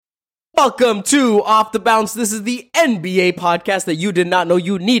Welcome to Off the Bounce. This is the NBA podcast that you did not know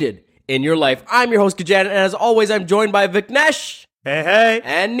you needed in your life. I'm your host, Kajan, and as always, I'm joined by Viknesh. Hey.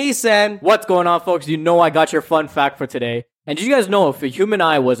 And Nissan. What's going on, folks? You know I got your fun fact for today. And did you guys know if a human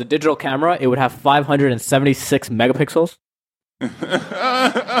eye was a digital camera, it would have 576 megapixels?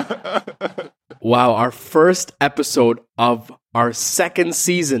 Wow, our first episode of our second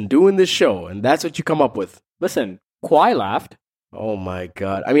season doing this show, and that's what you come up with. Listen, Kawhi laughed. Oh my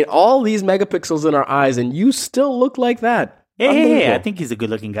God. I mean, all these megapixels in our eyes, and you still look like that. Hey, I think he's a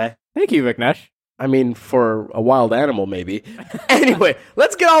good-looking guy. Thank you, Viknesh. I mean, for a wild animal, maybe. Anyway,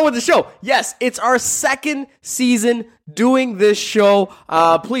 let's get on with the show. Yes, it's our second season doing this show.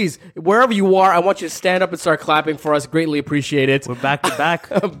 Please, wherever you are, I want you to stand up and start clapping for us. Greatly appreciate it. We're back to back.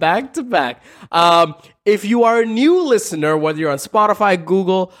 Back to back. If you are a new listener, whether you're on Spotify,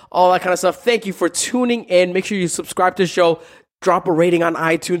 Google, all that kind of stuff, thank you for tuning in. Make sure you subscribe to the show. Drop a rating on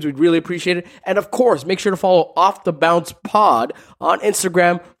iTunes. We'd really appreciate it. And of course, make sure to follow Off the Bounce Pod on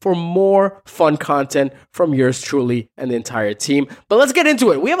Instagram for more fun content from yours truly and the entire team. But let's get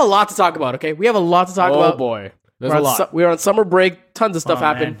into it. We have a lot to talk about, okay? We have a lot to talk about. Oh boy. There's a lot. We're on summer break. Tons of stuff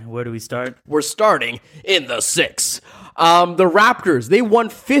happened. Man. Where do we start? We're starting in the 6. The Raptors, they won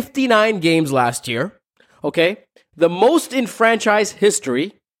 59 games last year, okay? The most in franchise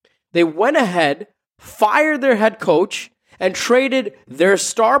history. They went ahead, fired their head coach, and traded their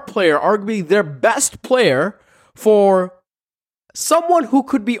star player, arguably their best player, for someone who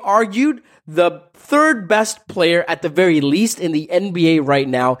could be argued the third best player at the very least in the NBA right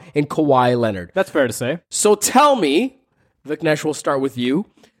now in Kawhi Leonard. That's fair to say. So tell me, Viknesh, we'll start with you.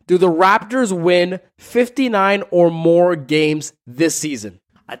 Do the Raptors win 59 or more games this season?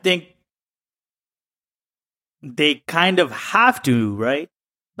 I think they kind of have to, right?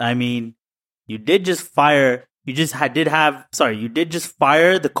 I mean, you did just fire the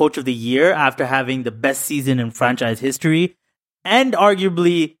coach of the year after having the best season in franchise history and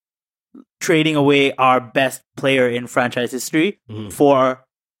arguably trading away our best player in franchise history for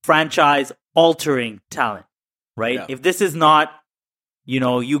franchise-altering talent, right? Yeah. If this is not,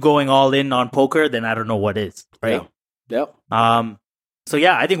 you going all in on poker, then I don't know what is, right? Yeah. So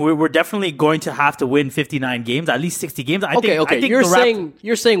yeah, I think we're definitely going to have to win 59 games, at least 60 games. I think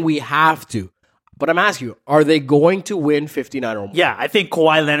You're saying we have to. But I'm asking you, are they going to win 59 or more? Yeah, I think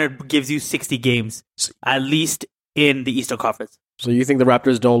Kawhi Leonard gives you 60 games, at least in the Eastern Conference. So you think the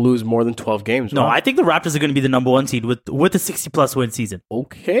Raptors don't lose more than 12 games? No, right? I think the Raptors are going to be the number 1 seed with a 60-plus win season.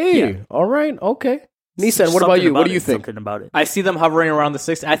 Okay. Yeah. All right. Okay. Nissan, what about you? What do you think? Something about it. I see them hovering around the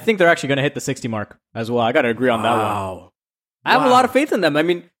 60. I think they're actually going to hit the 60 mark as well. I got to agree on that one. I have a lot of faith in them. I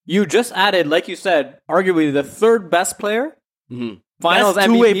mean, you just added, like you said, arguably the third best player. Mm-hmm. Finals best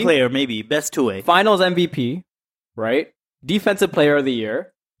two-way MVP, player, maybe. Best two-way. Finals MVP, right? Defensive player of the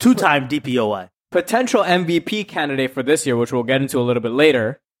year. 2-time DPOY. Potential MVP candidate for this year, which we'll get into a little bit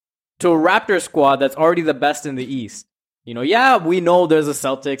later. To a Raptors squad that's already the best in the East. We know there's the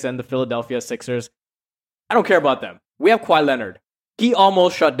Celtics and the Philadelphia Sixers. I don't care about them. We have Kawhi Leonard. He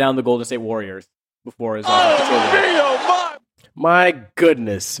almost shut down the Golden State Warriors before his My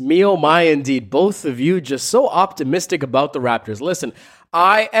goodness. Me oh my indeed. Both of you just so optimistic about the Raptors. Listen,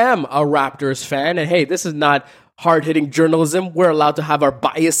 I am a Raptors fan, and hey, this is not hard-hitting journalism. We're allowed to have our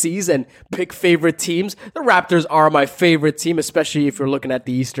biases and pick favorite teams. The Raptors are my favorite team, especially if you're looking at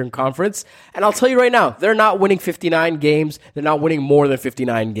the Eastern Conference. And I'll tell you right now, they're not winning 59 games. They're not winning more than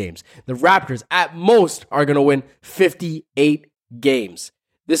 59 games. The Raptors, at most, are going to win 58 games.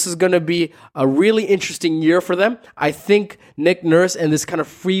 This is going to be a really interesting year for them. I think Nick Nurse and this kind of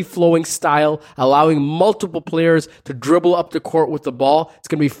free-flowing style, allowing multiple players to dribble up the court with the ball, it's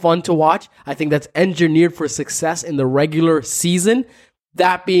going to be fun to watch. I think that's engineered for success in the regular season.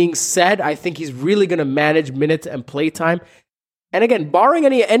 That being said, I think he's really going to manage minutes and play time. And again, barring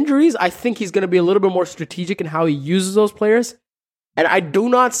any injuries, I think he's going to be a little bit more strategic in how he uses those players. And I do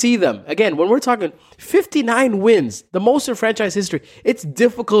not see them. Again, when we're talking 59 wins, the most in franchise history, it's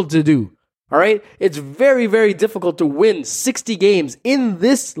difficult to do. All right? It's very, very difficult to win 60 games in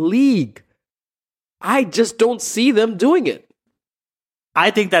this league. I just don't see them doing it.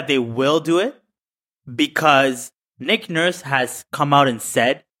 I think that they will do it because Nick Nurse has come out and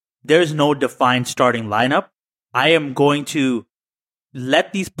said there's no defined starting lineup. I am going to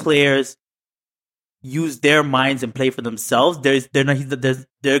let these players use their minds and play for themselves.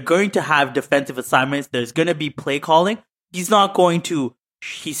 They're going to have defensive assignments. There's going to be play calling. He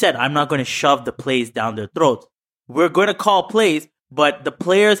said, I'm not going to shove the plays down their throats. We're going to call plays, but the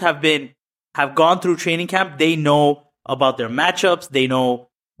players have gone through training camp. They know about their matchups. They know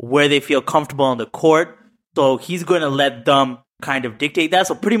where they feel comfortable on the court. So he's going to let them kind of dictate that.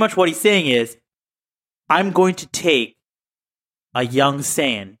 So pretty much what he's saying is, I'm going to take a young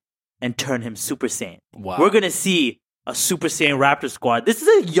Saiyan and turn him Super Saiyan. Wow. We're going to see a Super Saiyan Raptor squad. This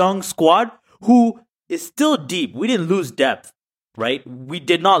is a young squad who is still deep. We didn't lose depth, right? We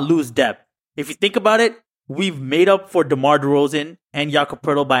did not lose depth. If you think about it, we've made up for DeMar DeRozan and Jakob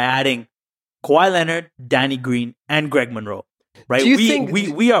Poeltl by adding Kawhi Leonard, Danny Green, and Greg Monroe. Right? Do you think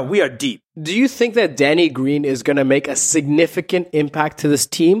we are deep. Do you think that Danny Green is going to make a significant impact to this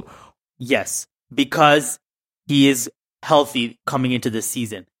team? Yes, because he is healthy coming into this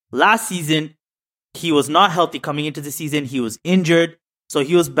season. Last season, he was not healthy coming into the season. He was injured. So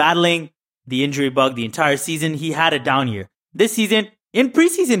he was battling the injury bug the entire season. He had a down year. This season, in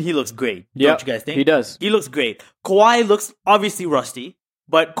preseason, he looks great. Don't you guys think? He does. He looks great. Kawhi looks obviously rusty,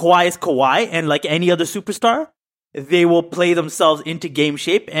 but Kawhi is Kawhi, and like any other superstar, they will play themselves into game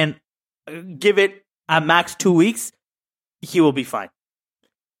shape and give it at max 2 weeks. He will be fine.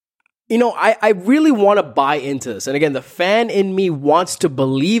 You know, I really want to buy into this. And again, the fan in me wants to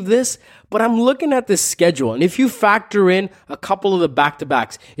believe this, but I'm looking at this schedule. And if you factor in a couple of the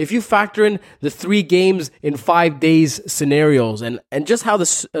back-to-backs, if you factor in the 3 games in 5 days scenarios and just how the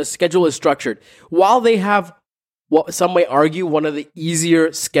schedule is structured, while they have what some may argue one of the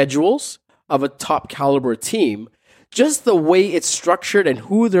easier schedules of a top caliber team, just the way it's structured and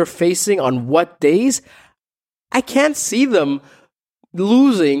who they're facing on what days, I can't see them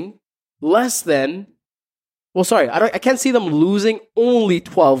losing less than, I can't see them losing only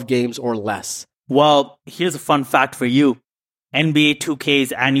 12 games or less. Well, here's a fun fact for you. NBA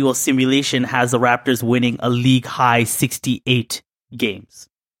 2K's annual simulation has the Raptors winning a league high 68 games.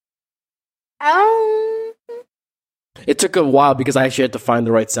 It took a while because I actually had to find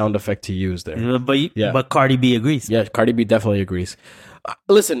the right sound effect to use there. But Cardi B agrees. Yeah, Cardi B definitely agrees.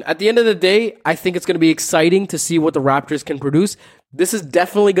 Listen, at the end of the day, I think it's going to be exciting to see what the Raptors can produce. This is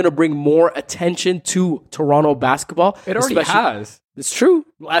definitely going to bring more attention to Toronto basketball. It already has. It's true.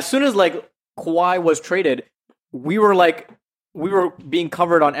 As soon as Kawhi was traded, we were being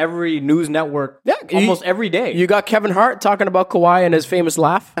covered on every news network almost every day. You got Kevin Hart talking about Kawhi and his famous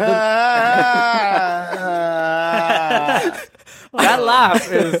laugh. That laugh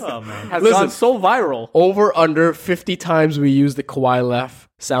has gone so viral. Over under 50 times we used the Kawhi laugh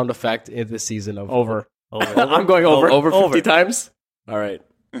sound effect in this season of over. I'm going over. Over 50 times? All right.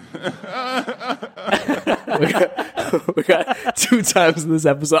 we got 2 times in this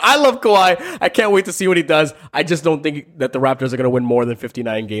episode. I love Kawhi. I can't wait to see what he does. I just don't think that the Raptors are going to win more than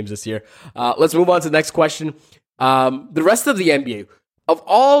 59 games this year. Let's move on to the next question. The rest of the NBA. Of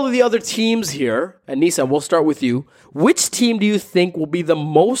all of the other teams here, and Nissan, we'll start with you. Which team do you think will be the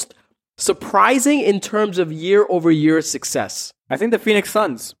most surprising in terms of year-over-year success? I think the Phoenix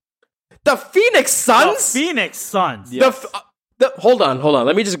Suns. The Phoenix Suns? The Phoenix Suns. Yes. Hold on.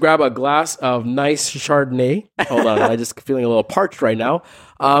 Let me just grab a glass of nice Chardonnay. Hold on. I'm just feeling a little parched right now.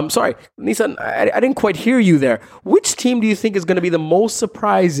 Sorry, Nissan, I didn't quite hear you there. Which team do you think is going to be the most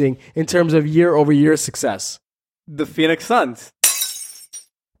surprising in terms of year-over-year success? The Phoenix Suns.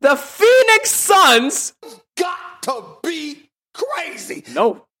 The Phoenix Suns? Got to be crazy.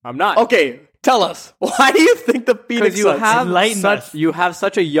 No, I'm not. Okay, tell us. Why do you think the Phoenix Suns? You have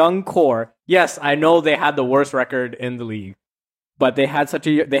such a young core. Yes, I know they had the worst record in the league, but they have such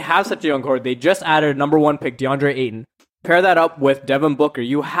a young core. They just added number 1 pick DeAndre Ayton. Pair that up with Devin Booker.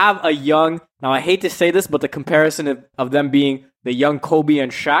 You have a young. Now I hate to say this, but the comparison of them being the young Kobe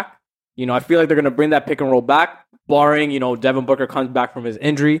and Shaq. I feel like they're going to bring that pick and roll back, barring Devin Booker comes back from his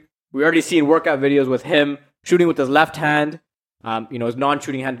injury. We already seen workout videos with him shooting with his left hand, his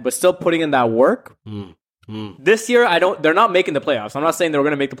non-shooting hand, but still putting in that work. This year, they're not making the playoffs. I'm not saying they're going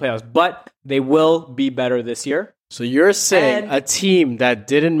to make the playoffs, but they will be better this year. So you're saying a team that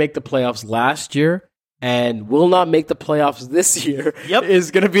didn't make the playoffs last year and will not make the playoffs this year is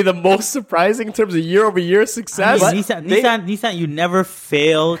going to be the most surprising in terms of year-over-year success? Nissan, you never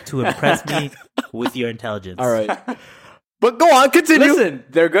fail to impress me with your intelligence. All right. But go on, continue. Listen,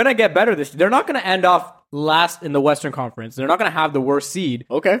 they're going to get better this year. They're not going to end off last in the Western Conference. They're not going to have the worst seed.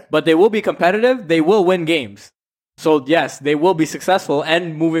 Okay. But they will be competitive. They will win games. So, yes, they will be successful.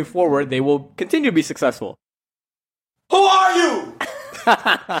 And moving forward, they will continue to be successful. Who are you?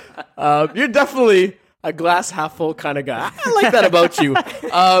 You're definitely a glass half full kind of guy. I like that about you.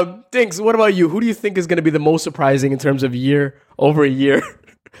 Dinks, what about you? Who do you think is going to be the most surprising in terms of year-over-year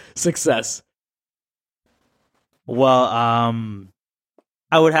success? Well,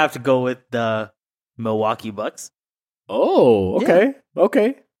 I would have to go with the Milwaukee Bucks. Oh, okay. Yeah.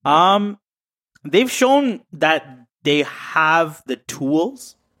 Okay. They've shown that they have the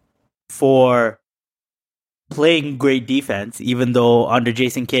tools for playing great defense, even though under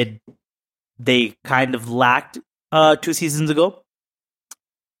Jason Kidd, they kind of lacked 2 seasons ago.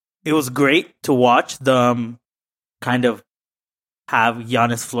 It was great to watch them kind of have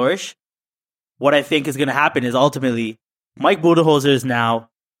Giannis flourish. What I think is going to happen is ultimately Mike Budenholzer is now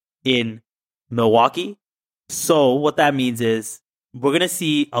in Milwaukee. So what that means is we're going to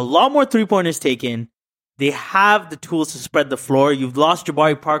see a lot more 3-pointers taken. They have the tools to spread the floor. You've lost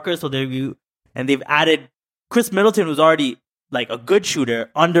Jabari Parker, so and they've added Chris Middleton, who's already like a good shooter,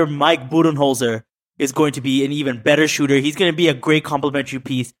 under Mike Budenholzer is going to be an even better shooter. He's going to be a great complementary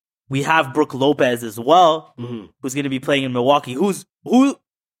piece. We have Brook Lopez as well, who's going to be playing in Milwaukee,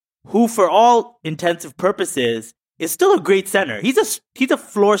 who for all intensive purposes is still a great center. He's a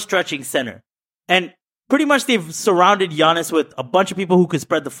floor stretching center, and pretty much they've surrounded Giannis with a bunch of people who could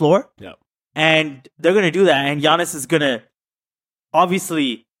spread the floor. Yep. And they're going to do that, and Giannis is going to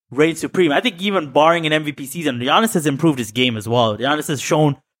obviously reign supreme. I think even barring an MVP season, Giannis has improved his game as well. Giannis has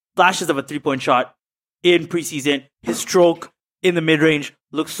shown flashes of a 3-point shot in preseason. His stroke in the mid-range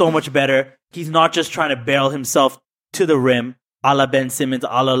looks so much better. He's not just trying to barrel himself to the rim, a la Ben Simmons,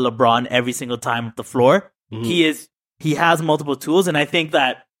 a la LeBron, every single time up the floor. He has multiple tools, and I think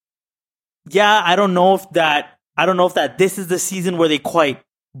that, I don't know if that this is the season where they quite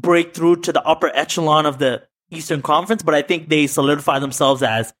break through to the upper echelon of the Eastern Conference, but I think they solidify themselves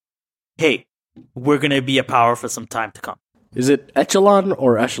as, hey, we're going to be a power for some time to come. Is it echelon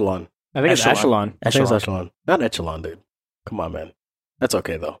or echelon? I think it's echelon. I think it's echelon. Not echelon, dude. Come on, man. That's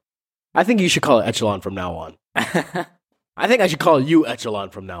okay, though. I think you should call it echelon from now on. I think I should call you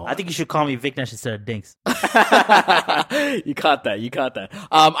echelon from now on. I think you should call me Viknesh instead of Dinks. You caught that.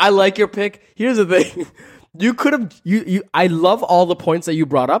 I like your pick. Here's the thing. You could have, I love all the points that you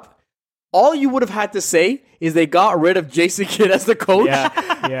brought up. All you would have had to say is they got rid of Jason Kidd as the coach.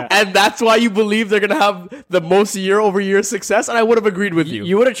 Yeah. And that's why you believe they're going to have the most year-over-year success. And I would have agreed with you.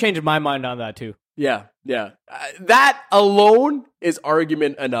 You would have changed my mind on that too. Yeah. That alone is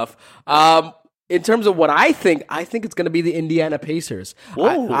argument enough. In terms of what I think it's going to be the Indiana Pacers.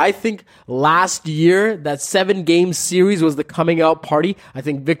 I think last year, that 7-game series was the coming out party. I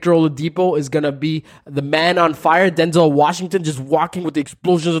think Victor Oladipo is going to be the man on fire. Denzel Washington just walking with the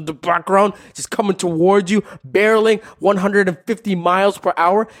explosions in the background, just coming towards you, barreling 150 miles per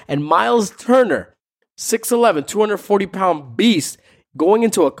hour. And Miles Turner, 6'11", 240-pound beast, going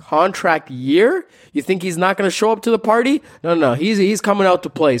into a contract year, you think he's not going to show up to the party? No. He's coming out to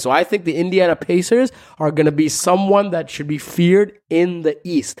play. So I think the Indiana Pacers are going to be someone that should be feared in the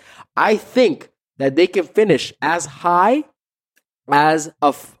East. I think that they can finish as high as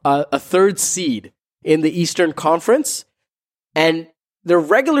a third seed in the Eastern Conference. And their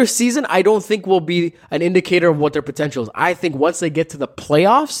regular season, I don't think will be an indicator of what their potential is. I think once they get to the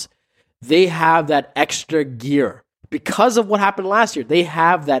playoffs, they have that extra gear. Because of what happened last year, they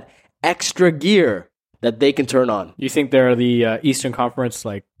have that extra gear that they can turn on. You think they're the Eastern Conference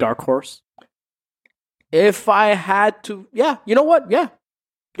like dark horse? If I had to, you know what? Yeah.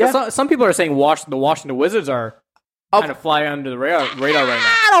 Some people are saying the Washington Wizards are kind of fly under the radar right now.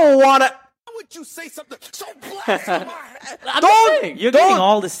 I don't want to. Why would you say something so blasphemous?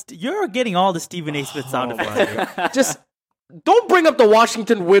 You're getting all the Stephen A. Smith sound effects. Just don't bring up the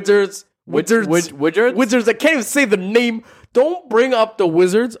Washington Wizards. Wizards? I can't even say the name. Don't bring up the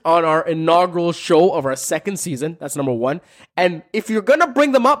Wizards on our inaugural show of our second season. That's number one. And if you're going to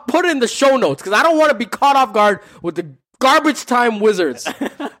bring them up, put it in the show notes because I don't want to be caught off guard with the garbage time Wizards.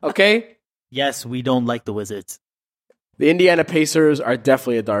 Okay? Yes, we don't like the Wizards. The Indiana Pacers are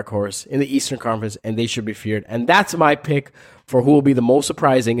definitely a dark horse in the Eastern Conference, and they should be feared. And that's my pick for who will be the most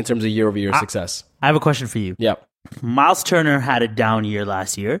surprising in terms of year-over-year success. I have a question for you. Yep. Miles Turner had a down year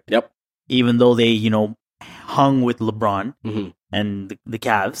last year. Yep. Even though they, hung with LeBron and the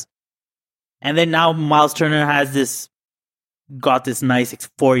Cavs. And then now Miles Turner got this nice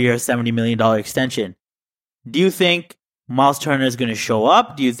 4-year, $70 million extension. Do you think Miles Turner is going to show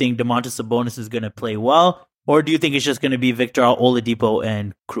up? Do you think Domantas Sabonis is going to play well? Or do you think it's just going to be Victor Oladipo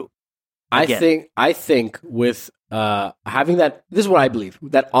and crew? Again. I think with having that, this is what I believe,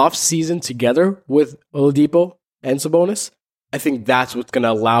 that off season together with Oladipo and Sabonis, I think that's what's going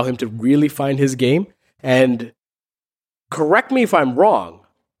to allow him to really find his game. And correct me if I'm wrong,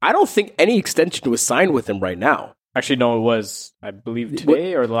 I don't think any extension was signed with him right now. Actually, no, it was, I believe,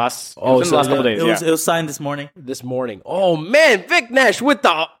 today or the last couple of days. It was signed this morning. Oh, man, Viknesh with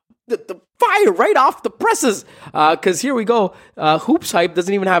the fire right off the presses. Because here we go. Hoops Hype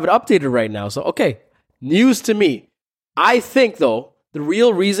doesn't even have it updated right now. So, okay, news to me. I think, though, the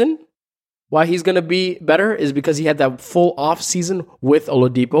real reason why he's going to be better is because he had that full off season with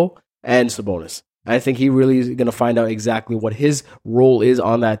Oladipo and Sabonis. I think he really is going to find out exactly what his role is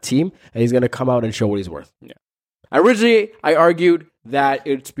on that team, and he's going to come out and show what he's worth. Yeah. Originally, I argued that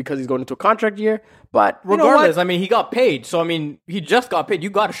it's because he's going into a contract year, but Regardless, I mean, he got paid. So, I mean, he just got paid. You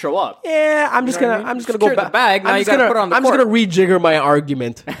got to show up. yeah, I'm just gonna go Secure the back. bag, now you gotta put it on the I'm just court. gonna rejigger my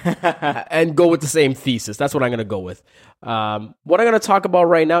argument and go with the same thesis. That's what I'm gonna go with. What I'm gonna talk about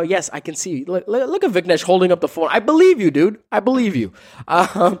right now. Yes, I can see. Look at Vignesh holding up the phone. I believe you, dude. I believe you.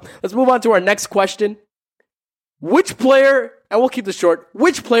 Let's move on to our next question. Which player, and we'll keep this short,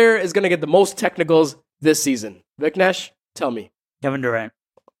 which player is gonna get the most technicals this season? Vignesh, tell me. Kevin Durant.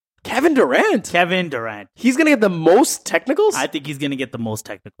 Kevin Durant. Kevin Durant. He's gonna get the most technicals. I think he's going to get the most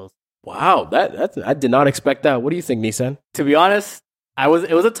technicals. Wow, that I did not expect that. What do you think, Nissan? To be honest, it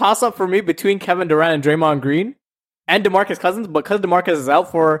was a toss-up for me between Kevin Durant and Draymond Green and DeMarcus Cousins. But because DeMarcus is out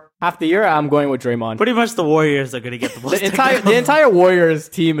for half the year, I'm going with Draymond. Pretty much the Warriors are going to get the most The technicals. entire Warriors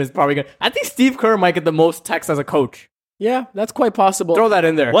team is probably going to... I think Steve Kerr might get the most techs as a coach. Yeah, that's quite possible. Throw that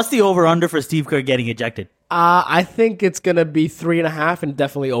in there. What's the over-under for Steve Kerr getting ejected? I think it's gonna be 3.5 and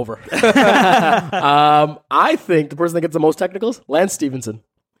definitely over. I think the person that gets the most technicals, Lance Stevenson.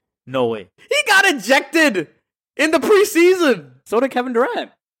 No way. He got ejected in the preseason. So did Kevin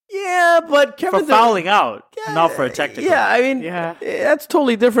Durant. Yeah, but For Kevin fouling out, not for a technical. Yeah, I mean, Yeah. that's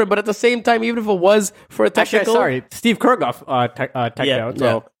totally different. But at the same time, even if it was for a Actually, technical, sorry. Steve Kerr got teched Yeah. out.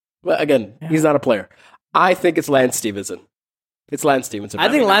 So But again, he's not a player. I think it's Lance Stevenson. It's Lance Stevenson. I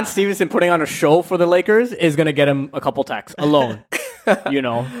think Lance Stevenson putting on a show for the Lakers is going to get him a couple techs alone. You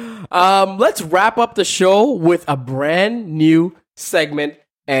know. Let's wrap up the show with a brand new segment.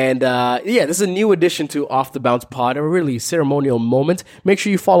 And this is a new addition to Off the Bounce Pod, a really ceremonial moment. Make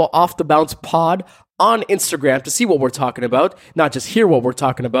sure you follow Off the Bounce Pod on Instagram to see what we're talking about, not just hear what we're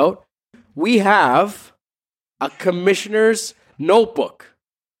talking about. We have a commissioner's notebook.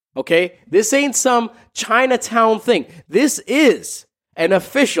 Okay? This ain't some Chinatown thing. This is an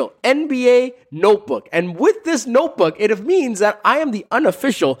official NBA notebook. And with this notebook, it means that I am the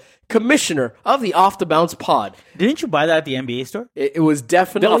unofficial commissioner of the Off the Bounce Pod. Didn't you buy that at the NBA store? It was The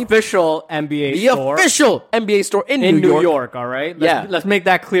definitely official NBA the store official NBA store in in New York. all right? Yeah. Let's make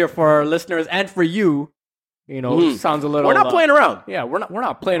that clear for our listeners and for you. You know, sounds a little... We're not playing around. Yeah, we're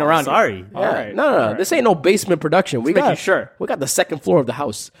not playing around. sorry. Here. Yeah. All right. No. All right. This ain't no basement production. We making got sure. We got the second floor of the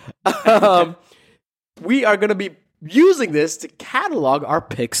house. We are going to be using this to catalog our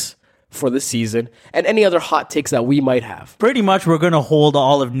picks for the season and any other hot takes that we might have. Pretty much, we're going to hold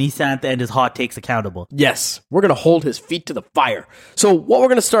all of Nisant and his hot takes accountable. Yes, we're going to hold his feet to the fire. So what we're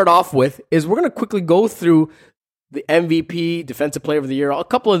going to start off with is we're going to quickly go through the MVP, Defensive Player of the Year, a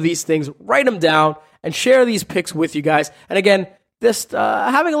couple of these things, write them down, and share these picks with you guys. And again, just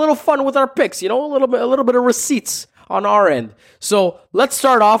having a little fun with our picks, you know, a little bit of receipts on our end. So let's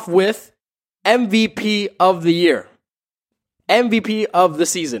start off with MVP of the year, MVP of the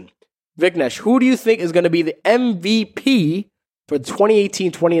season. Vignesh, who do you think is going to be the MVP for the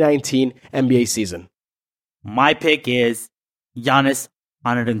 2018-2019 NBA season? My pick is Giannis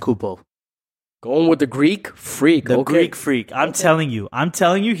Antetokounmpo. Going with the Greek freak. The okay. Greek freak. I'm telling you,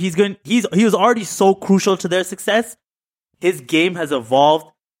 he was already so crucial to their success. His game has evolved.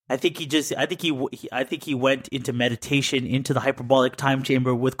 I think he went into meditation, into the hyperbolic time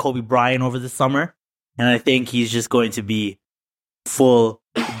chamber with Kobe Bryant over the summer. And I think he's just going to be full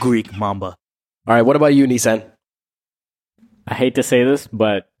Greek Mamba. All right, what about you, Nissan? I hate to say this,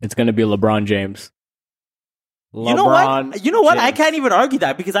 but it's going to be LeBron James. You know what? I James. can't even argue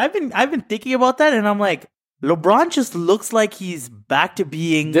that because I've been thinking about that and I'm like, LeBron just looks like he's back to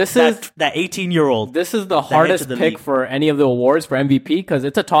being that 18-year-old. This is the that hardest entered the pick league. for any of the awards for MVP because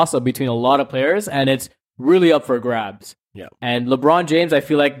it's a toss-up between a lot of players and it's really up for grabs. Yeah. And LeBron James, I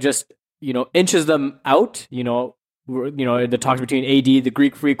feel like just, inches them out, the talks between AD, the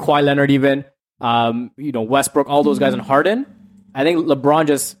Greek freak, Kawhi Leonard even, Westbrook, all those guys and Harden. I think LeBron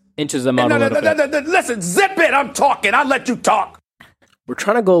just inches them out a little bit. Listen, zip it. I'm talking. I'll let you talk. We're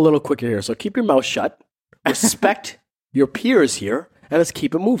trying to go a little quicker here, so keep your mouth shut. Respect your peers here, and let's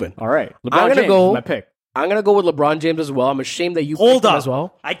keep it moving. All right. I'm LeBron gonna James go- is my pick. I'm going to go with LeBron James as well. I'm ashamed that you Hold picked him up. as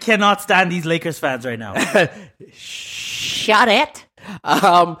well. I cannot stand these Lakers fans right now. Shut it.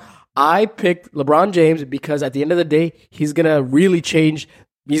 I picked LeBron James because at the end of the day, he's going to really change.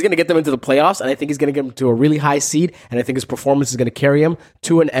 He's going to get them into the playoffs, and I think he's going to get them to a really high seed, and I think his performance is going to carry him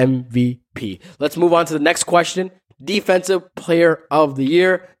to an MVP. Let's move on to the next question. Defensive Player of the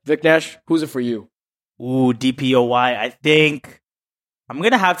Year. Vignesh, who's it for you? Ooh, DPOY. I think I'm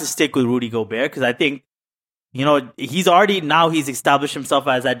going to have to stick with Rudy Gobert because I think, he's established himself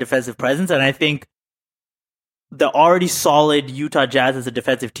as that defensive presence. And I think the already solid Utah Jazz as a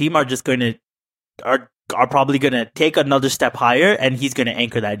defensive team are just going to are probably going to take another step higher, and he's going to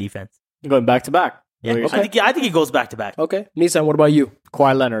anchor that defense. Going back to back. Yeah, Okay. I think he goes back to back. Okay. Nissan, what about you?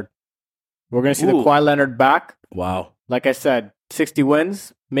 Kawhi Leonard. We're going to see the Ooh. Kawhi Leonard back. Wow. Like I said, 60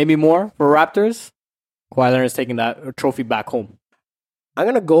 wins, maybe more for Raptors. Kawhi Leonard's taking that trophy back home. I'm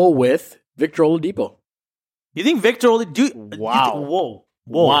going to go with Victor Oladipo. You think Victor Oladipo? Wow. Whoa.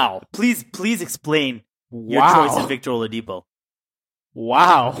 Wow. Please explain your Wow. choice in Victor Oladipo.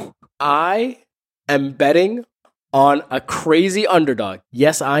 Wow. I am betting on a crazy underdog.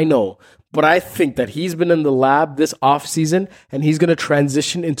 Yes, I know. But I think that he's been in the lab this offseason and he's going to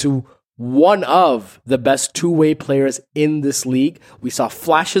transition into one of the best two-way players in this league. We saw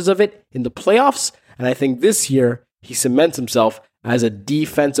flashes of it in the playoffs, and I think this year he cements himself as a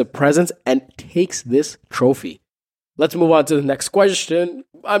defensive presence and takes this trophy. Let's move on to the next question.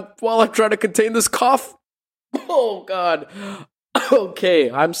 While I'm trying to contain this cough. Oh, God.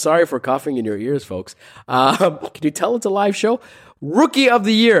 Okay, I'm sorry for coughing in your ears, folks. Can you tell it's a live show? Rookie of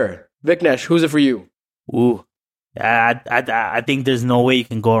the Year. Viknesh, who's it for you? Ooh. I think there's no way you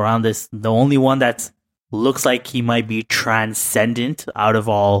can go around this. The only one that looks like he might be transcendent out of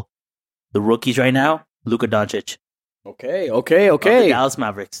all the rookies right now, Luka Doncic. Okay. Of the Dallas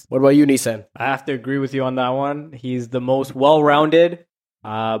Mavericks. What about you, Nissan? I have to agree with you on that one. He's the most well-rounded,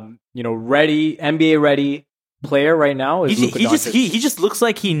 ready, NBA-ready player right now. Is Luka Doncic. He just looks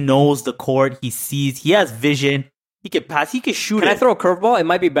like he knows the court. He sees. He has vision. He can pass. He can shoot. Can I throw a curveball? It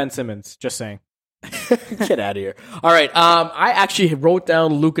might be Ben Simmons. Just saying. Get out of here. All right. I actually wrote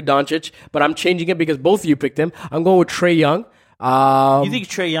down Luka Doncic, but I'm changing it because both of you picked him. I'm going with Trae Young. You think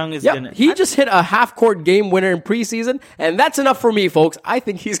Trae Young is Yeah, gonna? he just hit a half-court game winner in preseason, and that's enough for me, folks. I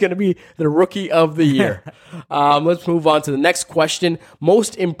think he's going to be the Rookie of the Year. Let's move on to the next question.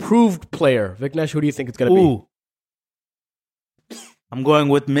 Most improved player. Viknesh, who do you think it's going to be? Ooh. I'm going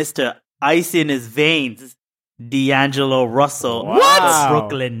with Mr. Ice in his veins, D'Angelo Russell of the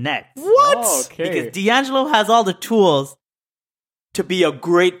Brooklyn Nets. What? Oh, okay. Because D'Angelo has all the tools to be a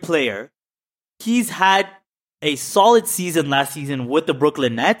great player. He's had a solid season last season with the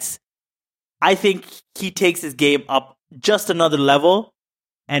Brooklyn Nets. I think he takes his game up just another level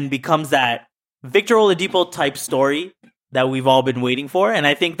and becomes that Victor Oladipo type story that we've all been waiting for. And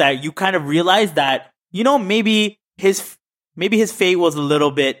I think that you kind of realize that, maybe his fate was a little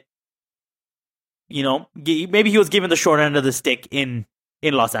bit, maybe he was given the short end of the stick in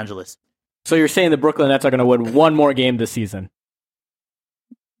Los Angeles. So you're saying the Brooklyn Nets are going to win one more game this season?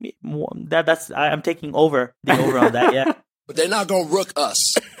 I'm taking over on that. Yeah. But they're not gonna rook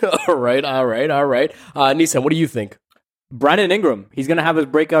us. All right. Nissan, what do you think? Brandon Ingram, he's going to have his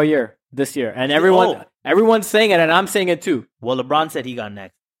breakout year this year. And everyone's saying it, and I'm saying it too. Well, LeBron said he got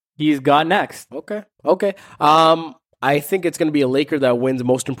next. He's got next. Okay. I think it's going to be a Laker that wins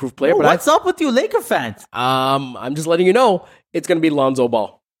Most Improved Player. But What's up with you Laker fans? I'm just letting you know it's going to be Lonzo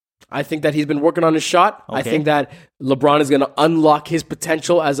Ball. I think that he's been working on his shot. Okay. I think that LeBron is going to unlock his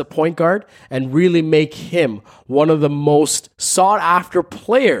potential as a point guard and really make him one of the most sought-after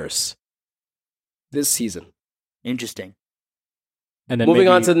players this season. Interesting. And then Moving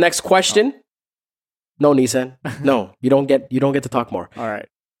maybe- on to the next question. No, Nissan. No, you don't get to talk more. All right.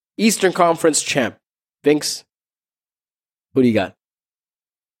 Eastern Conference champ. Vinks, who do you got?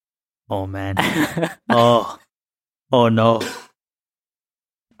 Oh man. Oh no.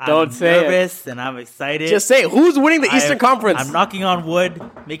 Don't I'm say it. nervous and I'm excited. Just say who's winning the Eastern Conference. I'm knocking on wood,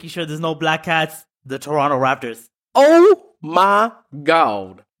 making sure there's no black cats. The Toronto Raptors. Oh my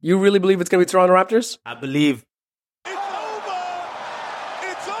God. You really believe it's going to be Toronto Raptors? I believe It's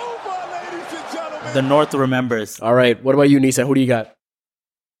over, ladies and gentlemen. the North remembers. All right. What about you, Nissan? Who do you got?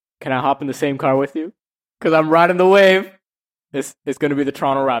 Can I hop in the same car with you? Because I'm riding the wave. It's going to be the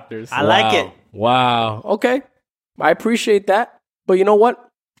Toronto Raptors. I like it. Wow. Okay. I appreciate that. But you know what?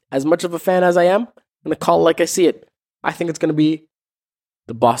 As much of a fan as I am, I'm going to call it like I see it. I think it's going to be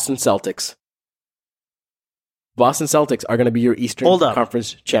the Boston Celtics. Boston Celtics are going to be your Eastern Hold up.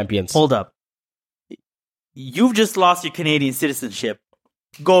 Conference champions. Hold up. You've just lost your Canadian citizenship.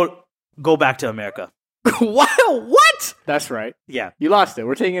 Go back to America. Wow. What? That's right. Yeah. You lost it.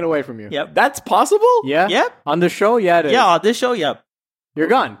 We're taking it away from you. Yep. That's possible? Yeah? Yep. On the show? Yeah, it is. Yeah, on this show, yep. You're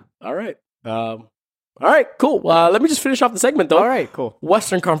gone. All right. All right, cool. Let me just finish off the segment, though. All right, cool.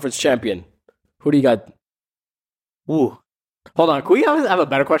 Western Conference champion. Who do you got? Ooh. Hold on. Can we have a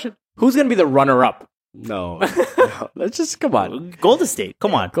better question? Who's going to be the runner-up? No. Let's just, come on. Golden State.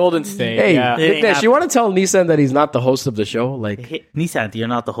 Come on. Golden State. Hey, yeah. It ain't Vignesh, you want to tell Nissan that he's not the host of the show? Like, Nissan, you're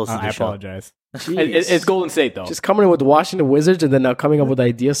not the host of the I show. apologize. Jeez. It's Golden State though. Just coming in with the Washington Wizards and then now coming up with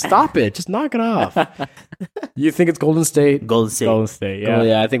ideas. Stop it. Just knock it off. You think it's Golden State? Golden State. Golden State. Oh, Yeah.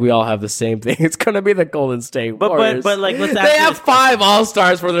 yeah, I think we all have the same thing. It's going to be the Golden State Warriors. But like, let's they ask have this- 5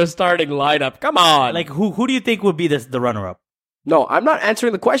 All-Stars for their starting lineup. Come on. like who do you think would be the runner up? No, I'm not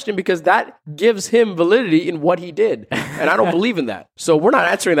answering the question because that gives him validity in what he did. And I don't believe in that. So we're not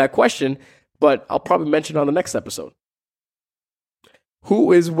answering that question, but I'll probably mention it on the next episode.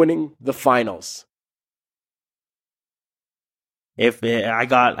 Who is winning the finals? If I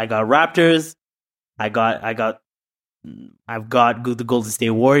got Raptors, I've got the Golden State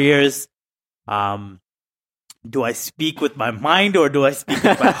Warriors. Do I speak with my mind or do I speak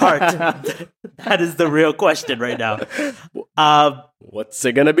with my heart? That is the real question right now. What's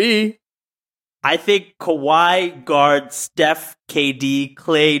it going to be? I think Kawhi guards Steph, KD,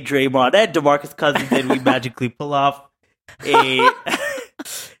 Clay, Draymond, and DeMarcus Cousins, and we magically pull off a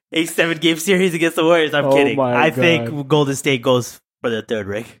 7-game series against the Warriors. I'm kidding. my I God. think Golden State goes for the third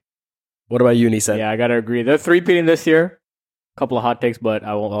ring. What about you, Nissan? Yeah, I gotta agree. They're 3-peating this year. Couple of hot takes, but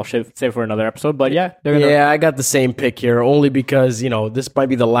I'll save for another episode. But yeah, they're gonna. Yeah, I got the same pick here, only because, this might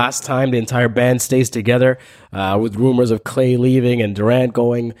be the last time the entire band stays together, with rumors of Clay leaving and Durant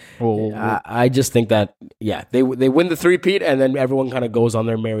going. Oh. I just think that, they win the three-peat, and then everyone kind of goes on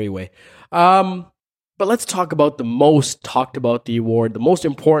their merry way. But let's talk about the most talked about the award, the most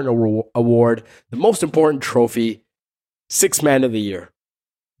important award, the most important trophy, Sixth Man of the Year.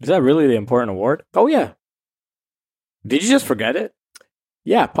 Is that really the important award? Oh, yeah. Did you just forget it?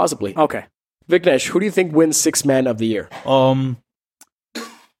 Yeah, possibly. Okay. Vignesh, who do you think wins Sixth Man of the Year?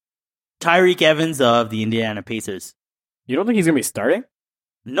 Tyreek Evans of the Indiana Pacers. You don't think he's gonna be starting?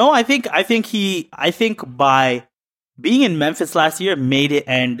 No, I think by being in Memphis last year made it,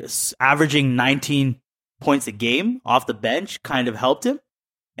 and averaging 19 points a game off the bench kind of helped him.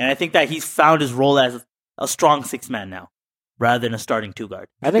 And I think that he's found his role as a strong 6-man now, rather than a starting 2-guard.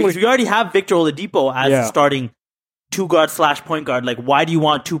 I think because we already have Victor Oladipo as a starting 2-guard / point guard. Like, why do you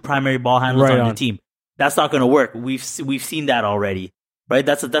want 2 primary ball handlers Right on on. your team? That's not going to work. We've seen that already, right?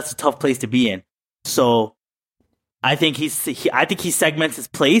 That's a tough place to be in. So, I think he segments his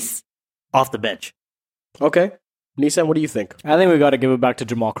place off the bench. Okay. Nissan, what do you think? I think we got to give it back to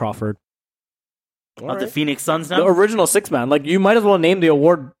Jamal Crawford, Of the Phoenix Suns the now. original 6-man. Like, you might as well name the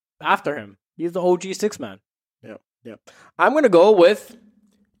award after him. He's the OG 6-man. Yeah. I'm going to go with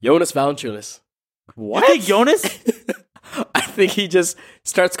Jonas Valanciunas. You think Jonas? I think he just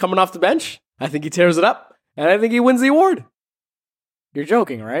starts coming off the bench. I think he tears it up. And I think he wins the award. You're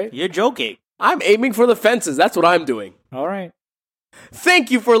joking, right? You're joking. I'm aiming for the fences. That's what I'm doing. All right.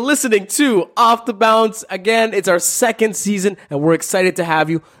 Thank you for listening to Off the Bounce. Again, it's our 2nd season, and we're excited to have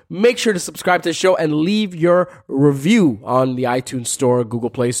you. Make sure to subscribe to the show and leave your review on the iTunes Store, Google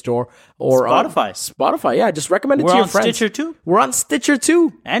Play Store, or Spotify. Spotify, yeah. Just recommend it We're to your on friends. Stitcher too, We're on Stitcher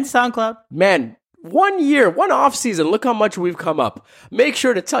too. and SoundCloud. Man, 1 year, 1 off season. Look how much we've come up. Make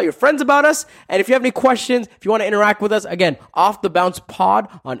sure to tell your friends about us. And if you have any questions, if you want to interact with us, again, Off the Bounce Pod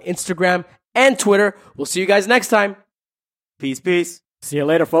on Instagram and Twitter. We'll see you guys next time. Peace. See you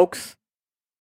later, folks.